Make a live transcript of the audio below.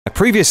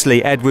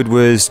Previously, Edward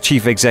was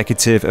chief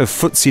executive of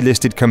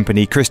FTSE-listed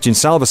company Christian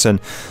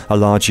Salverson, a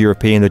large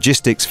European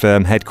logistics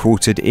firm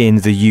headquartered in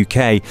the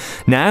UK.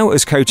 Now,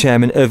 as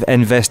co-chairman of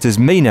Investors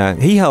MENA,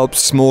 he helps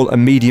small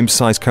and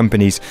medium-sized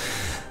companies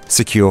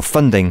secure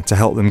funding to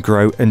help them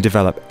grow and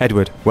develop.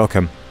 Edward,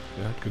 welcome.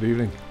 Yeah, good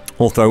evening.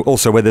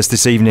 Also with us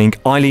this evening,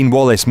 Eileen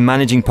Wallace,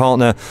 managing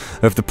partner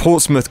of the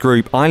Portsmouth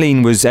Group.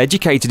 Eileen was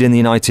educated in the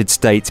United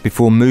States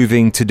before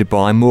moving to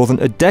Dubai more than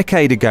a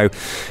decade ago.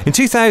 In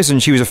 2000,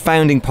 she was a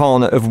founding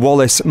partner of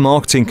Wallace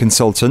Marketing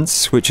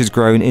Consultants, which has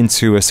grown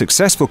into a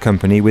successful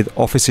company with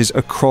offices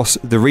across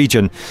the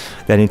region.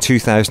 Then in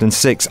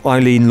 2006,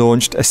 Eileen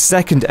launched a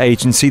second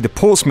agency, the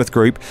Portsmouth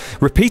Group,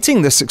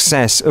 repeating the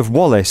success of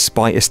Wallace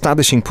by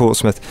establishing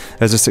Portsmouth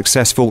as a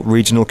successful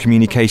regional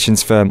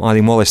communications firm.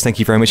 Eileen Wallace, thank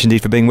you very much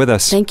indeed for being with us.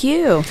 Thank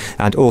you.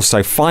 And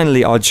also,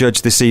 finally, our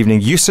judge this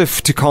evening,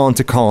 Yusuf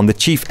Tukan, the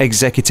chief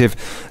executive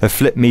of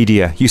Flip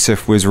Media.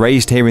 Yusuf was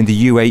raised here in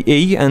the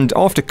UAE and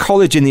after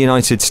college in the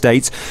United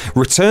States,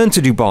 returned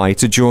to Dubai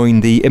to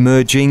join the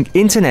emerging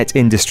internet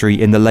industry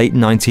in the late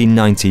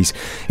 1990s.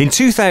 In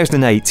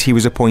 2008, he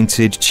was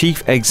appointed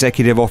chief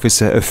executive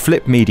officer of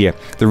Flip Media,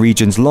 the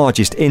region's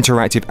largest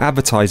interactive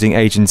advertising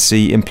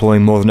agency,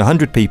 employing more than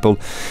 100 people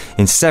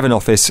in 7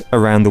 offices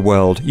around the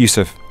world.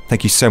 Yusuf,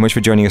 thank you so much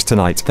for joining us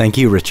tonight. Thank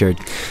you, Richard.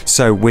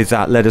 So with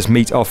that, let us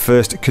meet our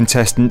first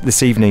contestant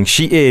this evening.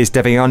 She is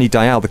Devayani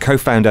Dayal, the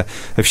co-founder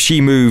of She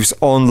Moves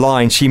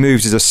Online. She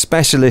Moves is a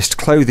specialist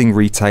clothing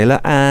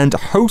retailer and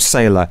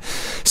wholesaler.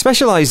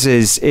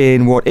 Specialises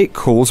in what it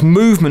calls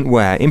movement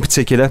wear, in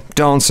particular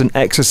dance and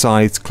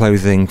exercise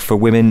clothing for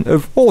women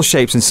of all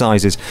shapes and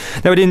sizes.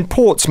 Now, it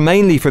imports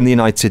mainly from the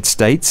United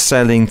States,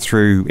 selling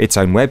through its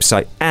own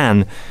website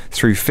and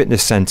through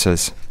fitness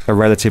centres. A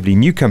relatively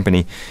new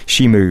company,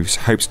 She Moves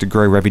hopes to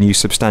grow revenue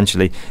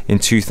substantially in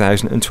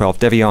 2012.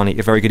 Devayani,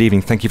 a very good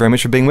evening. Thank you very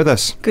much for being with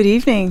us. Good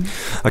evening.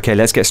 Okay,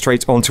 let's get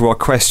straight on to our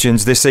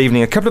questions this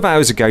evening. A couple of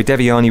hours ago,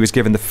 Devayani was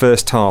given the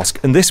first task,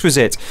 and this was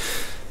it.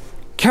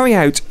 Carry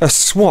out a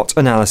SWOT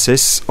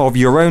analysis of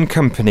your own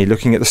company,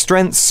 looking at the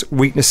strengths,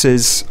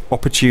 weaknesses,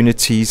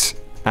 opportunities,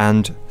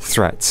 and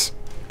threats.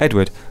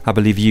 Edward, I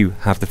believe you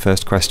have the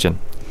first question.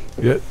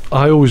 Yeah,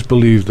 I always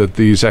believe that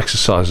these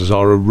exercises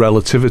are a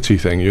relativity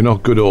thing. You're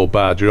not good or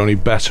bad, you're only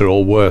better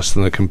or worse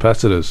than the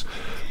competitors.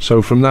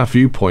 So from that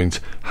viewpoint,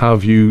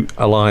 have you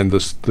aligned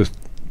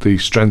the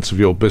strengths of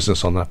your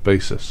business on that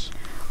basis?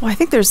 Well, I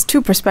think there's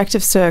 2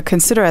 perspectives to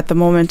consider at the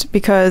moment,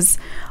 because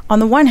on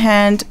the one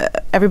hand,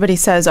 everybody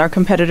says our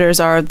competitors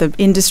are the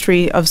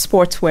industry of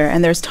sportswear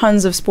and there's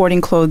tons of sporting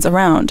clothes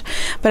around.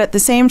 But at the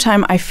same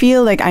time, I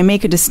feel like I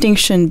make a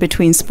distinction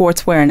between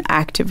sportswear and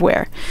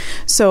activewear.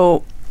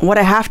 So what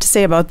I have to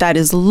say about that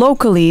is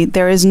locally,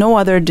 there is no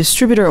other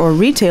distributor or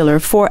retailer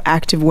for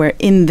activewear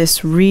in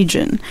this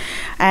region.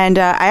 And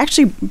I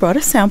actually brought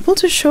a sample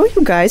to show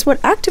you guys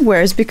what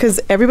activewear is,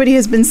 because everybody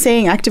has been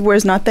saying activewear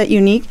is not that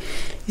unique.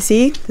 You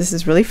see, this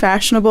is really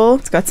fashionable.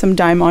 It's got some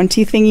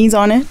diamante thingies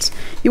on it.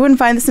 You wouldn't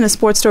find this in a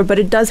sports store, but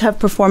it does have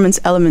performance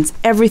elements,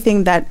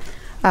 everything that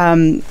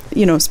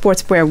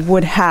sportswear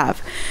would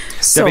have.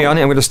 So, Devayani,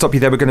 I'm going to stop you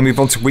there. We're going to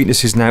move on to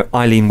weaknesses now.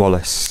 Eileen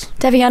Wallace.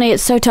 Devayani,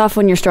 it's so tough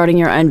when you're starting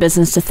your own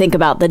business to think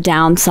about the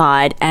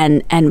downside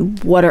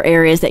and what are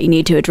areas that you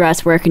need to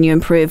address, where can you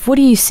improve? What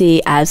do you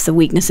see as the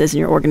weaknesses in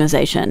your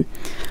organization?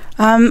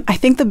 I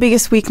think the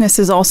biggest weakness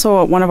is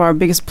also one of our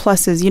biggest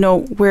pluses.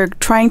 We're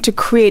trying to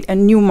create a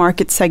new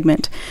market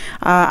segment.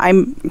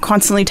 I'm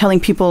constantly telling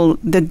people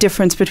the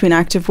difference between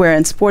activewear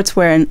and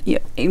sportswear,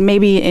 and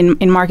maybe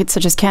in markets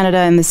such as Canada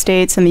and the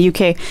States and the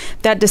UK,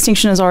 that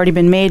distinction has already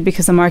been made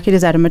because the market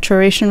is at a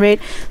maturation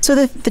rate. So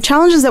the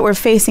challenges that we're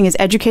facing is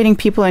educating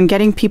people and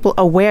getting people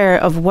aware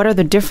of what are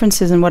the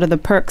differences and what are the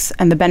perks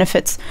and the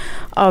benefits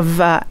of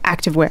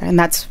activewear. And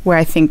that's where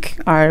I think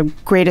our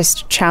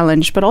greatest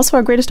challenge, but also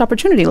our greatest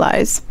opportunity lies.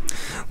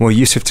 Well,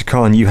 Yusuf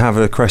Tukan, you have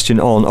a question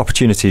on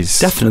opportunities.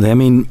 Definitely. I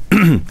mean,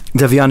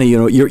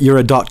 Devayani, you're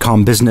a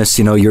 .com business.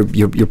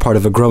 You're part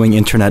of a growing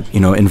internet,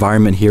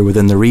 environment here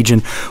within the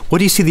region. What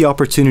do you see the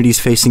opportunities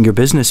facing your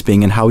business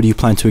being, and how do you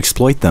plan to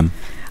exploit them?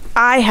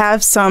 I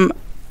have some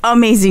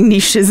amazing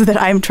niches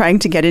that I'm trying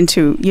to get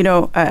into.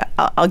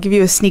 I'll give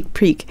you a sneak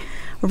peek.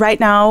 Right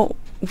now,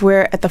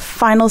 we're at the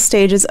final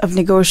stages of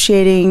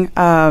negotiating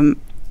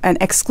an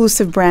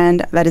exclusive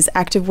brand that is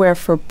activewear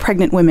for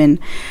pregnant women.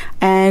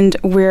 And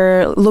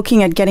we're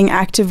looking at getting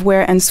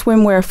activewear and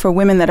swimwear for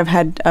women that have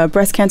had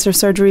breast cancer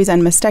surgeries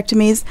and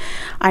mastectomies.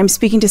 I'm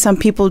speaking to some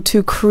people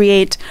to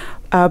create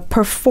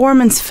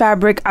performance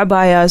fabric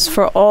abayas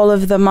for all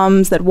of the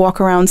mums that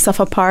walk around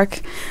Safa Park,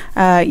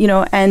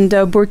 and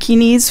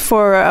burkinis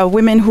for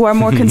women who are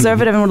more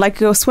conservative and would like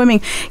to go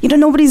swimming.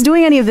 Nobody's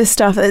doing any of this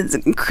stuff. It's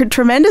a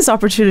tremendous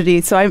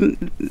opportunity. So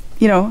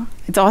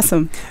it's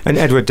awesome. And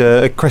Edward,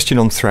 a question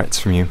on threats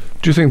from you.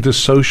 Do you think the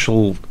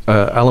social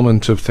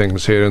element of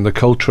things here and the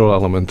cultural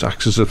element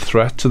acts as a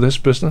threat to this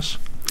business?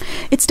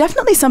 It's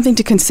definitely something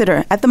to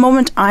consider. At the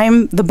moment,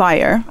 I'm the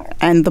buyer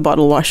and the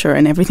bottle washer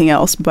and everything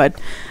else, but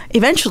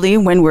eventually,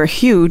 when we're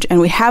huge and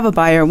we have a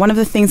buyer, one of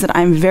the things that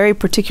I'm very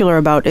particular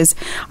about is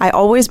I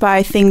always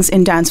buy things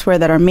in dancewear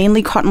that are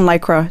mainly cotton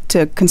lycra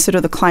to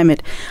consider the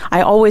climate.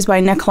 I always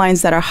buy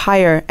necklines that are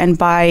higher and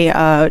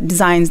buy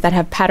designs that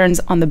have patterns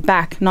on the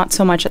back, not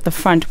so much at the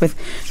front, with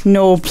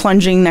no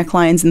plunging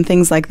necklines and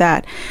things like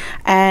that.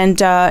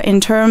 And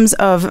in terms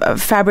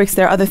of fabrics,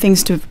 there are other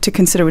things to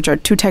consider which are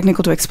too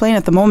technical to explain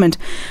at the moment.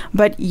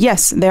 But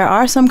yes, there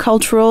are some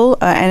cultural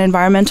and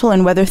environmental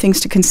and weather things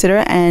to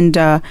consider, and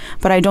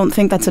but I don't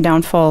think that's a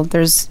downfall.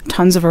 There's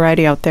tons of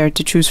variety out there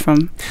to choose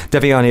from.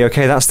 Devayani,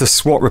 okay, that's the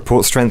SWOT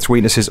report: strengths,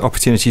 weaknesses,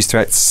 opportunities,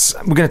 threats.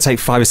 We're going to take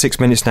 5 or 6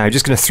 minutes now.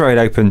 Just going to throw it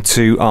open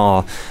to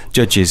our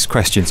judges'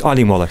 questions.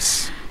 Eileen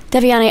Wallace.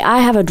 Devayani, I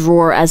have a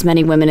drawer, as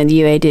many women in the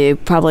UAE do,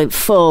 probably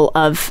full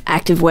of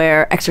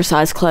activewear,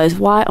 exercise clothes.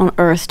 Why on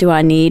earth do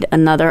I need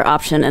another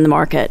option in the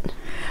market?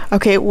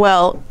 Okay,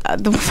 well,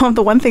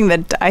 the one thing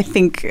that I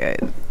think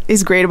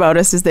is great about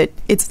us is that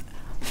it's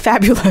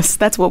fabulous.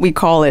 That's what we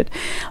call it.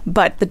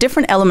 But the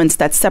different elements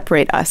that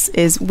separate us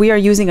is we are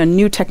using a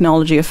new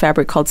technology of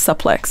fabric called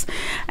Supplex.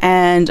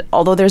 And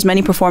although there's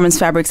many performance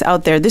fabrics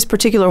out there, this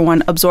particular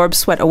one absorbs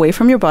sweat away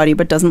from your body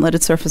but doesn't let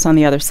it surface on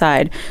the other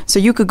side. So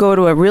you could go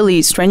to a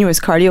really strenuous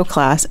cardio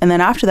class, and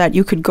then after that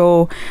you could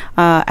go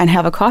and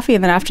have a coffee,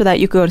 and then after that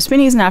you could go to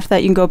Spinneys, and after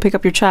that you can go pick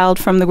up your child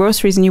from the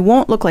groceries, and you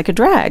won't look like a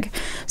drag.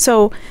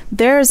 So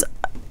there's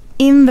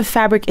in the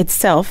fabric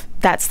itself,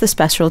 that's the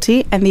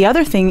specialty. And the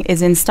other thing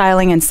is in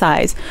styling and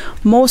size.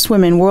 Most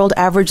women, world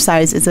average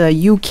size is a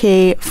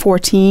UK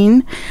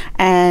 14.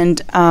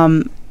 And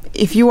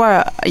if you'll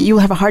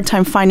have a hard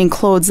time finding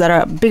clothes that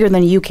are bigger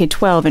than UK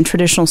 12 in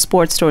traditional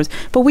sports stores.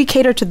 But we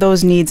cater to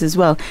those needs as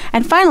well.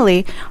 And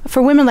finally,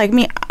 for women like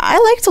me, I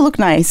like to look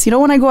nice. You know,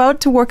 when I go out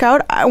to work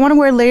out, I want to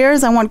wear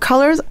layers, I want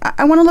colors,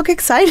 I want to look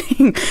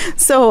exciting.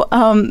 So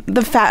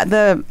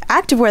the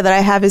activewear that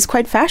I have is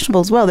quite fashionable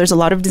as well. There's a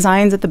lot of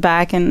designs at the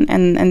back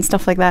and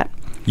stuff like that.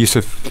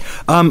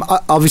 Yusuf?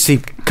 Obviously,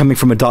 coming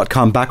from a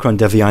 .com background,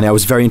 Devayani, I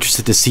was very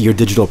interested to see your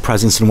digital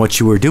presence and what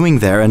you were doing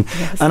there. And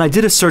I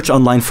did a search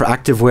online for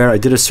activewear. I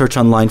did a search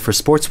online for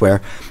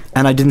sportswear.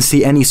 And I didn't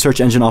see any search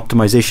engine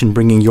optimization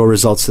bringing your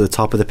results to the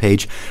top of the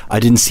page. I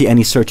didn't see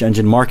any search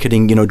engine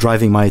marketing,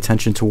 driving my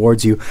attention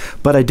towards you.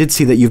 But I did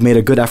see that you've made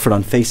a good effort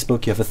on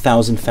Facebook. You have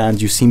 1,000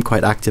 fans. You seem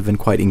quite active and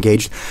quite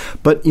engaged.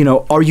 But,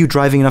 are you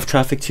driving enough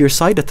traffic to your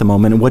site at the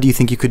moment? And what do you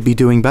think you could be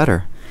doing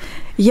better?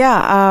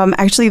 Yeah,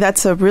 actually,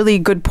 that's a really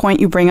good point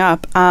you bring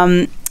up.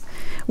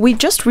 We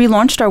just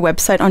relaunched our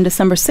website on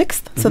December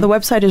 6th, so the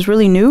website is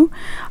really new.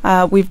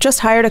 We've just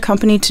hired a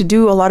company to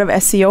do a lot of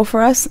SEO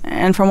for us,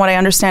 and from what I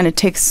understand, it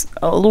takes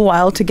a little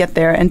while to get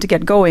there and to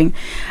get going.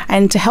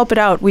 And to help it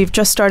out, we've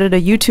just started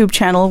a YouTube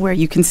channel where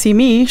you can see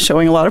me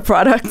showing a lot of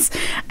products,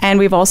 and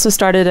we've also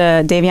started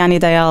a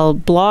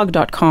Dayal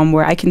blog.com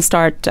where I can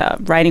start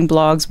writing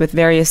blogs with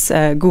various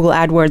Google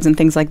AdWords and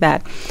things like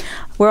that.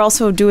 We're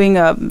also doing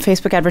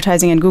Facebook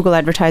advertising and Google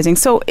advertising.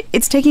 So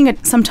it's taking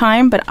some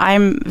time, but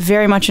I'm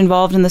very much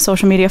involved in the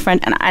social media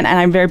front, and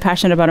I'm very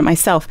passionate about it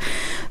myself.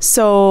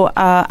 So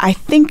I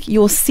think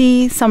you'll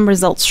see some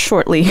results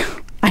shortly,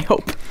 I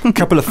hope. A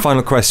couple of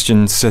final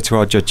questions to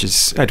our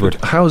judges. Edward?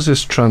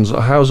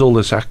 How's all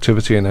this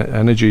activity and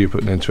energy you're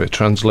putting into it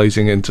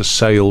translating into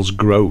sales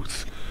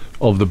growth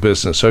of the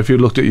business? So if you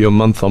looked at your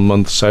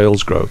month-on-month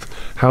sales growth,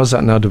 how's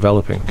that now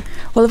developing?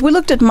 Well, if we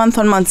looked at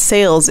month-on-month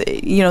sales,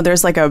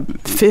 there's like a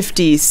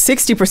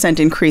 50-60%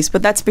 increase,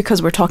 but that's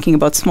because we're talking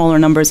about smaller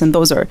numbers, and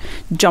those are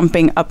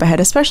jumping up ahead,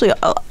 especially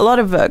a lot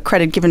of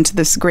credit given to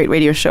this great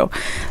radio show.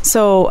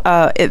 So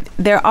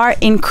there are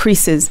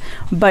increases,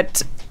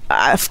 but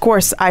of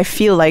course, I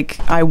feel like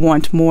I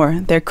want more.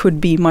 There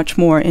could be much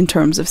more in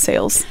terms of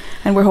sales,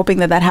 and we're hoping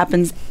that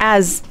happens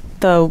as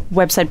the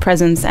website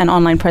presence and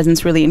online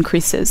presence really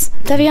increases.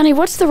 Devayani,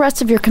 what's the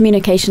rest of your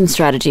communication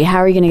strategy? How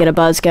are you going to get a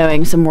buzz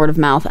going, some word of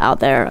mouth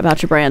out there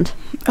about your brand?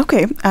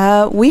 Okay,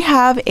 we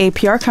have a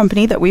PR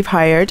company that we've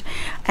hired,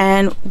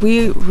 and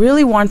we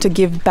really want to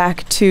give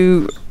back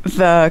to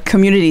the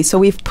community. So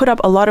we've put up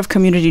a lot of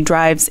community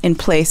drives in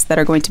place that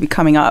are going to be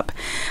coming up.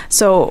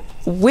 So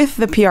with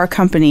the PR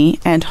company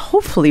and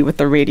hopefully with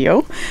the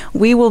radio,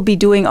 we will be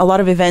doing a lot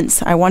of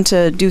events. I want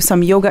to do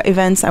some yoga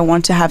events. I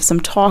want to have some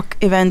talk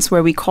events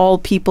where we call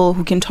people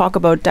who can talk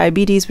about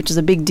diabetes, which is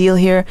a big deal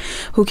here,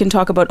 who can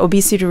talk about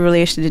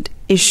obesity-related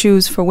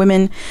issues for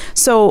women.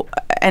 So,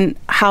 and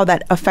how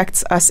that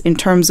affects us in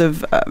terms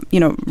of,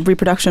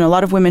 reproduction. A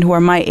lot of women who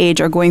are my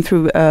age are going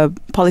through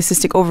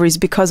polycystic ovaries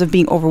because of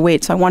being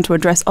overweight. So I want to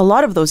address a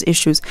lot of those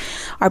issues.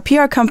 Our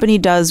PR company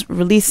does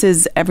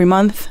releases every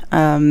month.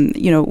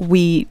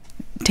 We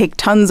take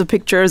tons of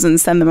pictures and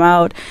send them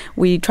out.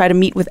 We try to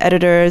meet with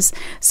editors.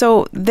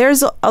 So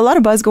there's a lot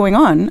of buzz going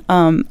on.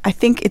 I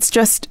think it's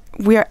just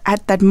we're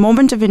at that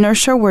moment of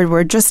inertia where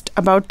we're just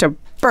about to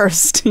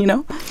burst,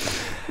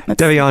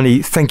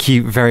 Devayani, thank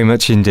you very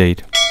much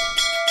indeed.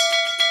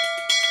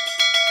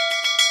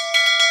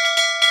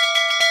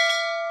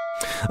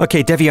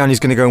 Okay, Devayani's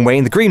going to go and wait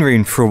in the green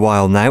room for a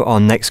while now. Our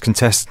next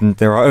contestant,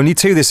 there are only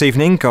two this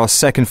evening. Our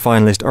second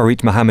finalist,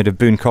 Arit Mohammed of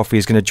Boon Coffee,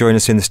 is going to join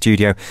us in the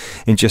studio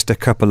in just a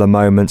couple of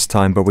moments'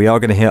 time. But we are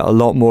going to hear a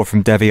lot more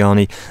from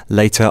Devayani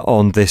later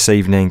on this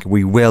evening.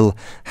 We will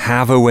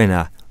have a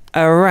winner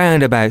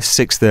around about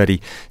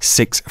 6:30,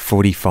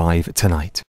 6:45 tonight.